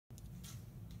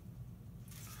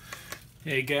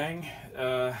Hey gang,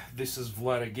 this is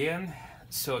Vlad again.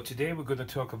 So today we're going to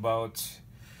talk about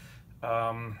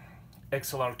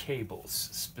XLR cables.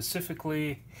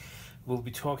 Specifically, we'll be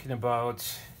talking about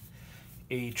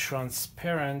a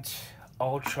Transparent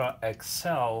Ultra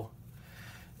XL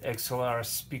XLR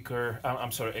speaker,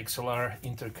 XLR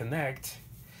interconnect,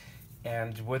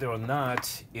 and whether or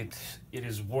not it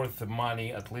is worth the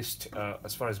money, at least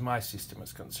as far as my system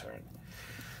is concerned.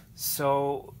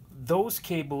 So those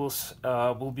cables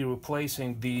will be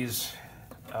replacing these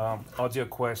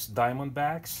AudioQuest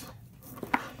Diamondbacks.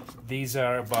 These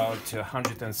are about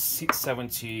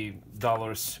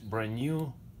 $170 brand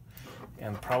new,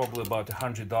 and probably about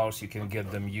 $100 you can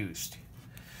get them used.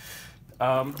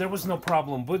 There was no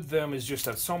problem with them. It's just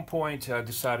at some point I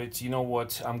decided, you know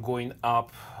what, I'm going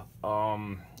up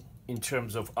in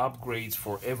terms of upgrades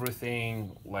for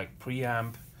everything like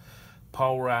preamp,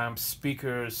 power amps,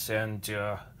 speakers, and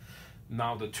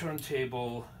now the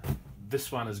turntable.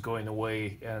 This one is going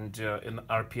away, and in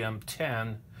RPM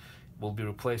 10 we'll be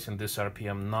replacing this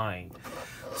RPM 9.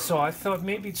 So I thought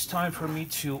maybe it's time for me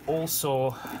to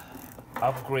also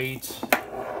upgrade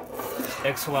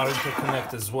XLR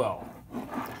interconnect as well.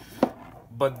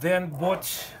 But then what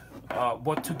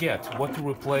to get, what to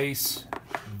replace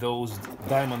those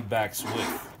Diamondbacks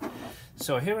with?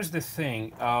 So here's the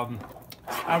thing.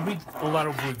 I read a lot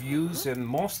of reviews, and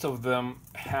most of them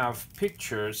have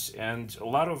pictures, and a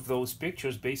lot of those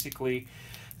pictures basically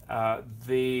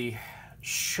they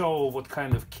show what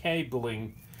kind of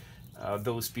cabling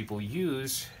those people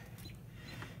use,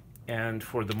 and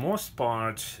for the most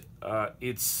part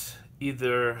it's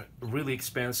either really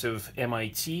expensive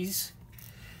MITs,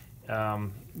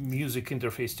 music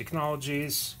interface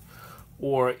technologies,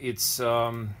 or it's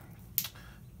a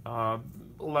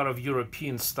lot of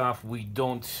European stuff we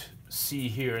don't see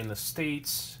here in the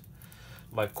States,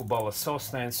 like Kubala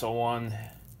Sosna and so on.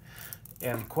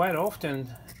 And quite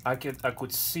often I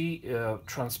could see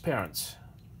transparent,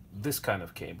 this kind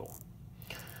of cable.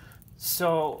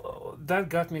 So that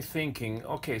got me thinking,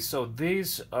 okay, so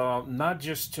these not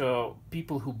just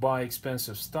people who buy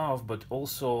expensive stuff, but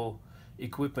also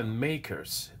equipment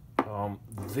makers,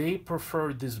 they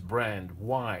prefer this brand.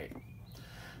 Why?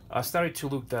 I started to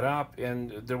look that up,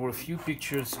 and there were a few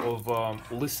pictures of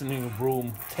listening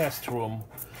room, test room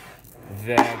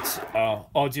that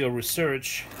Audio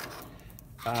Research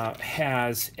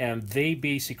has, and they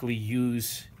basically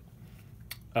use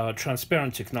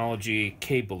transparent technology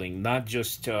cabling, not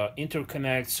just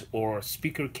interconnects or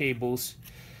speaker cables,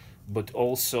 but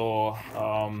also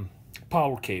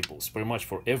power cables, pretty much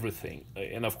for everything.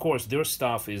 And of course their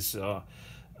stuff is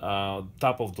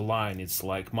top of the line. It's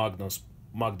like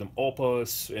Magnum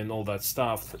Opus and all that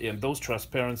stuff, and those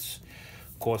transparents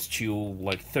cost you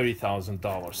like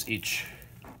 $30,000 each.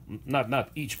 Not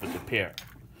each, but a pair.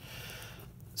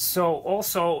 So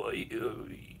also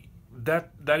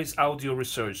that is Audio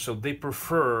Research, so they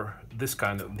prefer these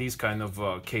kind of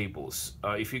cables.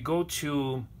 If you go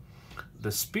to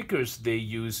the speakers they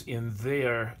use in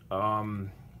their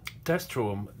test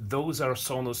room, those are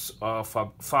Sonos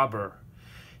Faber.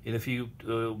 And if you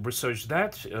research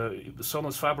that,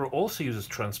 Sonos Faber also uses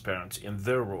transparent in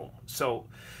their room. So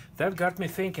that got me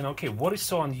thinking, okay, what is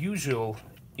so unusual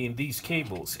in these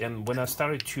cables? And when I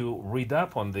started to read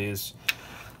up on this,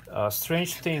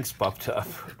 strange things popped up.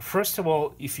 First of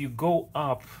all, if you go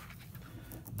up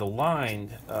the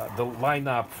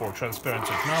lineup for transparent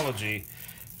technology,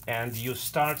 and you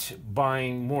start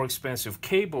buying more expensive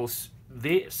cables,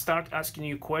 they start asking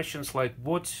you questions like,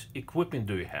 what equipment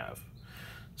do you have?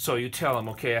 So you tell them,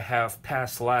 okay, I have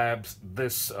Past Labs,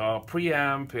 this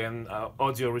preamp, and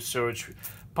Audio Research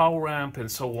power amp,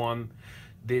 and so on.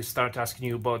 They start asking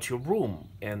you about your room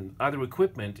and other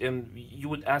equipment, and you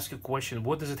would ask a question,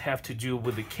 what does it have to do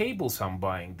with the cables I'm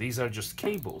buying? These are just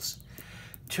cables.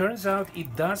 Turns out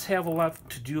it does have a lot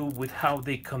to do with how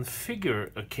they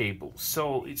configure a cable.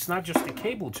 So it's not just a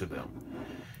cable to them.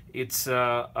 It's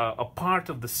a part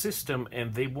of the system,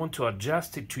 and they want to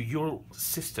adjust it to your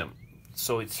system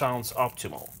so it sounds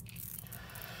optimal.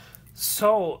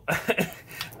 So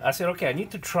I said, okay, I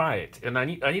need to try it, and I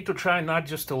need to try not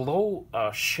just a low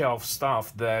shelf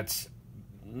stuff that's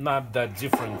not that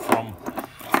different from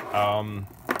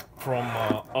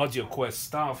AudioQuest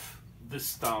stuff. This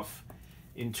stuff,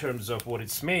 in terms of what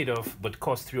it's made of, but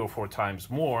costs 3 or 4 times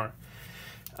more.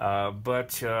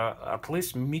 But at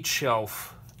least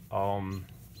mid-shelf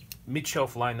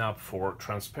lineup for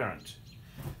transparent.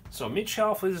 So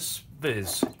mid-shelf is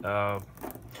this.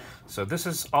 So this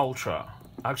is Ultra.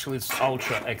 Actually, it's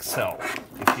Ultra XL.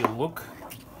 If you look,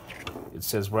 it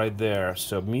says right there.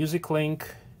 So MusicLink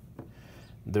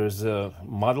There's a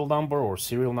model number or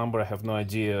serial number, I have no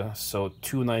idea. So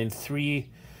 293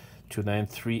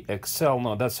 XL,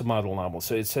 no, that's a model number.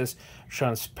 So it says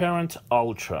Transparent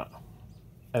Ultra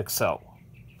XL.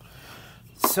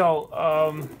 So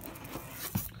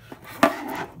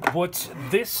what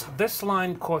this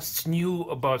line costs new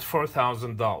about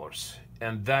 $4,000,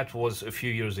 and that was a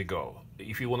few years ago.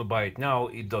 If you want to buy it now,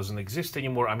 it doesn't exist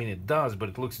anymore. I mean, it does, but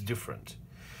it looks different.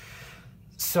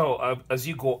 So as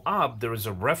you go up, there is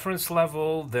a reference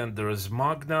level, then there is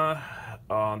Magna,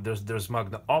 there's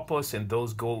Magna Opus, and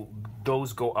those go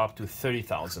up to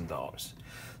 $30,000.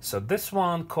 So this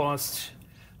one costs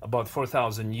about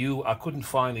 4,000 new. I couldn't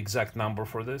find exact number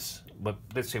for this, but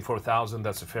let's say 4,000.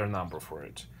 That's a fair number for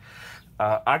it.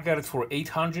 I got it for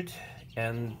 800,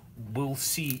 and we'll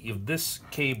see if this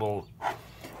cable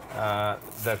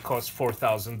that costs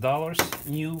 $4,000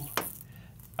 new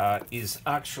is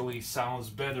actually sounds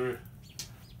better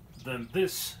than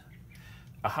this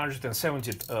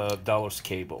 $170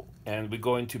 cable. And we're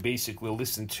going to basically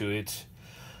listen to it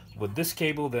with this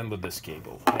cable, then with this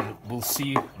cable, and we'll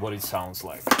see what it sounds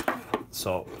like.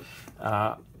 So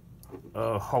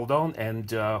hold on,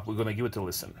 and we're gonna give it a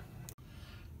listen.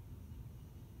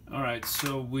 All right,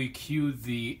 so we queued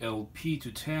the LP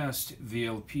to test. The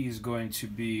LP is going to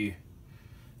be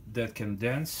Dead Can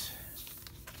Dance.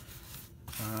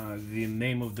 The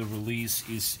name of the release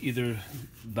is either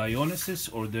Dionysus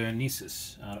or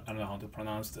Dionysus. I don't know how to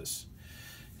pronounce this.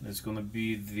 And it's gonna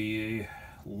be the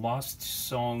last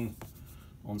song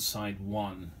on side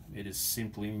 1. It is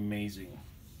simply amazing.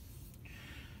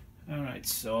 All right,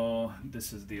 so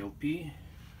this is the LP.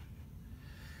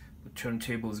 The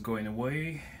turntable is going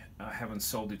away. I haven't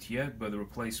sold it yet, but the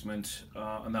replacement,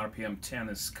 an RPM 10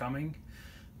 is coming.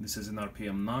 This is an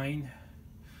RPM 9.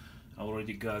 I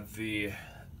already got the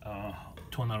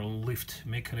tonal lift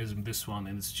mechanism, this one,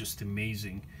 and it's just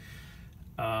amazing.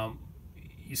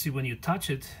 You see, when you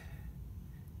touch it,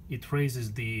 it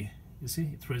raises the, you see,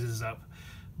 it raises up.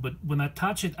 But when I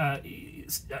touch it, I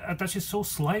touch it so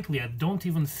slightly, I don't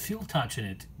even feel touching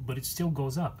it, but it still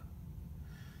goes up.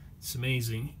 It's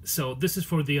amazing. So this is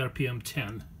for the RPM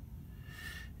 10.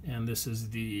 And this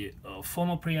is the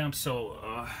phono preamp. So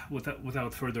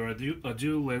without further ado,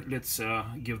 let's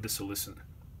give this a listen.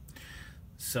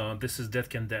 So this is Dead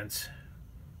Can Dance.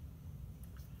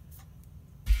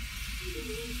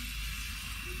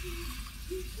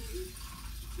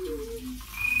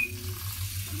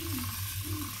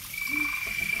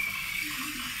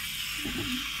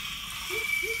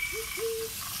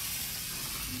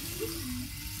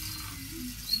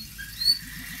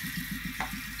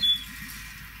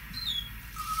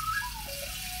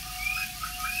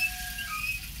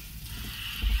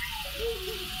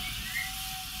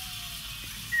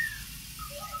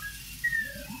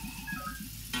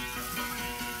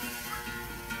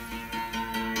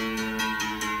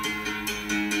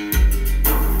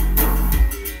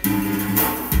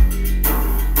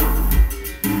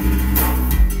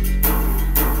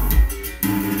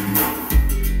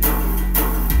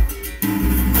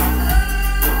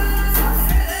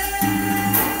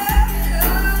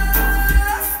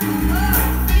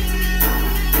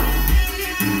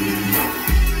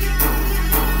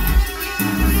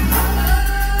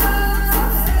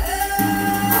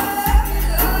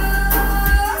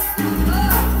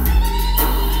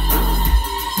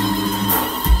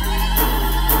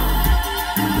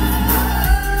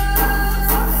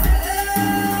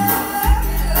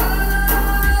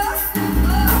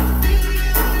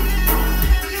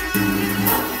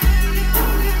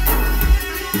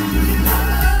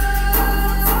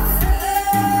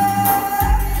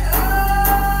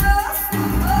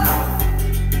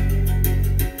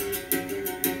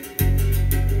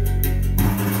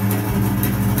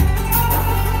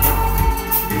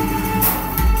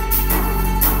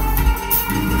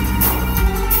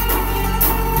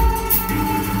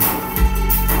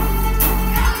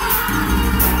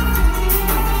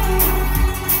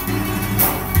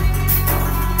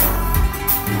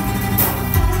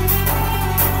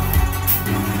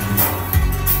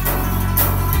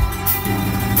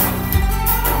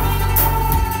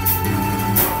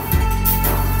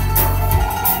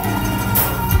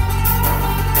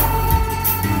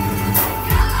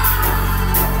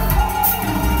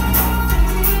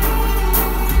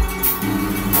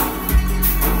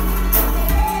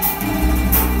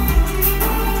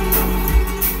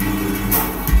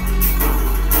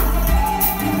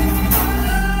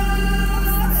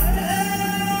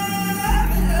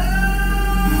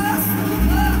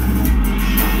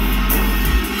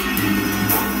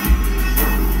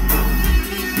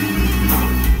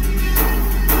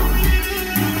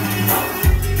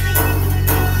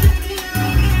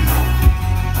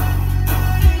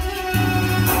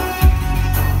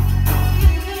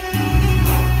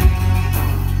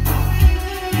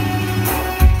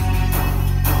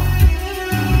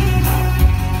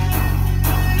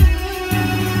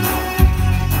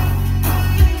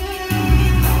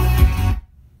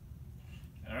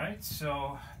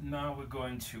 we're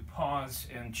going to pause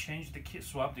and change the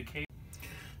swap the cable.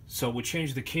 So we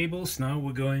changed the cables. Now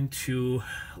we're going to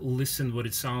listen what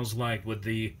it sounds like with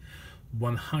the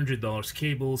 $100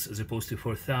 cables as opposed to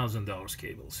 $4,000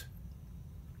 cables.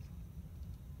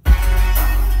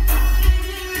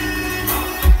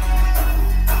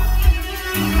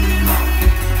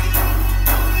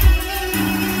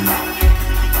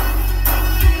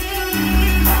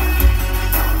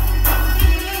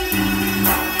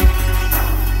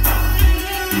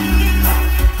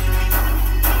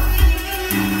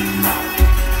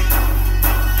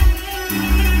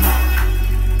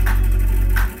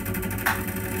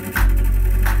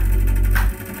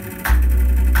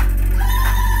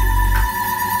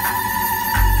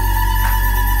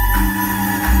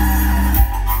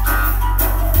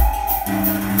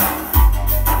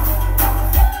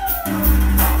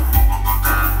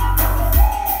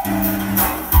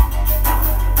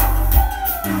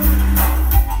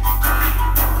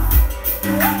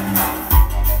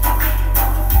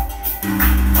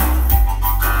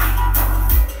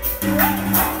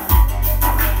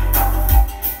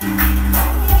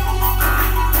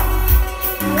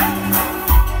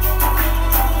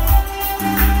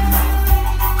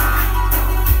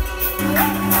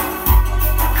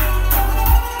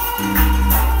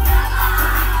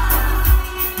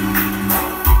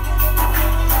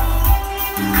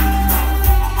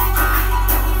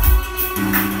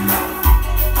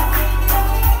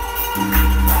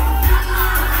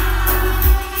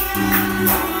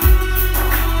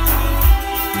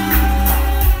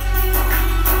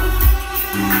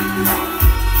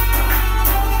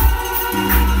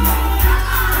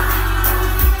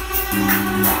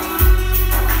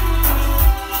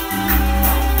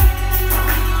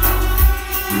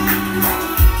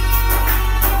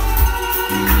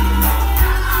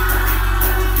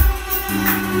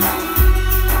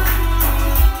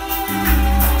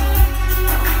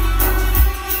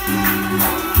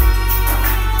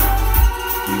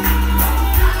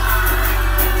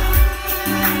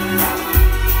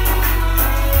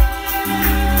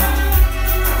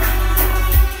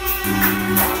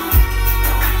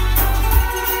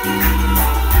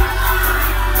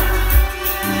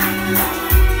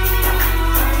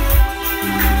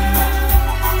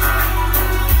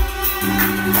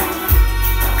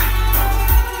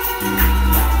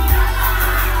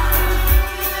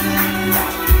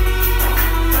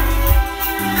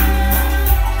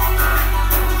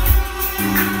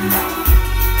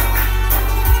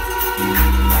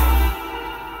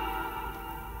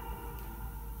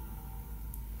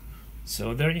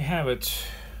 So there you have it.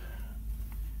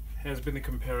 Has been a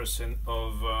comparison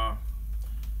of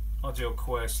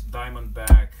AudioQuest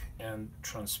Diamondback and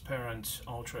Transparent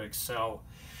Ultra XL.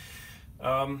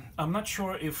 I'm not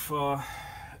sure if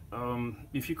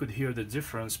you could hear the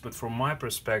difference, but from my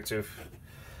perspective,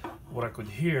 what I could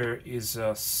hear is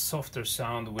a softer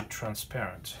sound with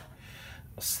Transparent,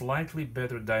 a slightly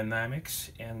better dynamics,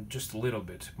 and just a little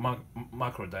bit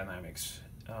macro dynamics.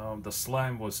 The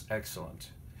slime was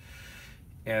excellent.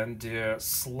 And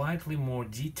slightly more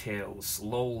details,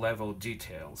 low-level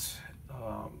details,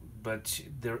 but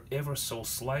they're ever so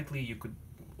slightly. You could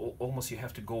almost, you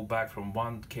have to go back from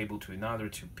one cable to another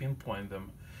to pinpoint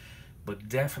them, but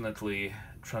definitely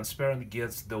Transparent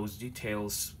gets those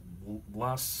details,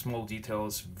 last small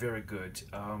details, very good.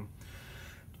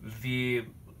 The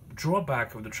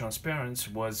drawback of the Transparent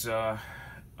was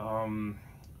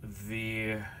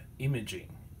the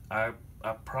imaging.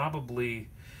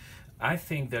 I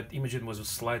think that imaging was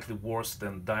slightly worse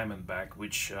than Diamondback,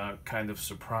 which kind of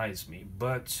surprised me.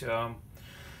 But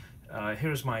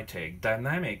here's my take.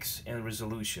 Dynamics and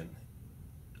resolution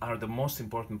are the most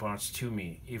important parts to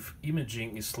me. If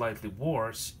imaging is slightly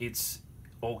worse, it's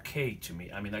okay to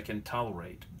me. I mean, I can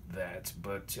tolerate that.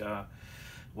 But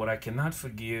what I cannot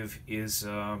forgive is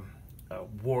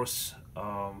worse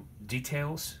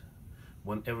details,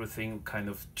 when everything kind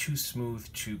of too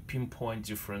smooth to pinpoint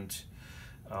different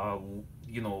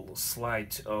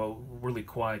slight, really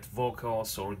quiet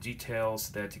vocals or details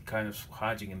that it kind of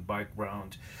hiding in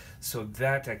background. So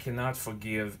that I cannot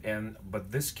forgive, but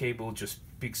this cable just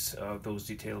picks those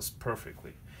details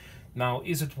perfectly. Now,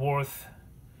 is it worth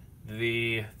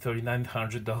the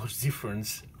 $3,900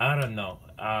 difference? I don't know.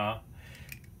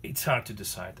 It's hard to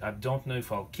decide. I don't know if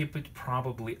I'll keep it.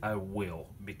 Probably I will,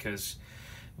 because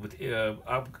with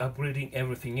upgrading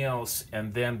everything else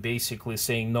and then basically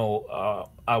saying no,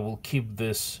 I will keep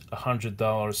this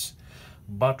 $100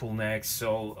 bottleneck,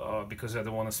 so because I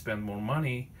don't want to spend more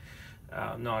money,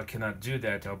 no, I cannot do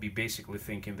that. I'll be basically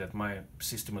thinking that my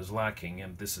system is lacking,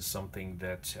 and this is something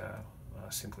that I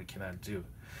simply cannot do.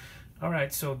 All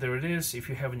right, so there it is. If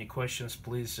you have any questions,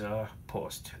 please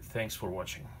post. Thanks for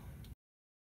watching.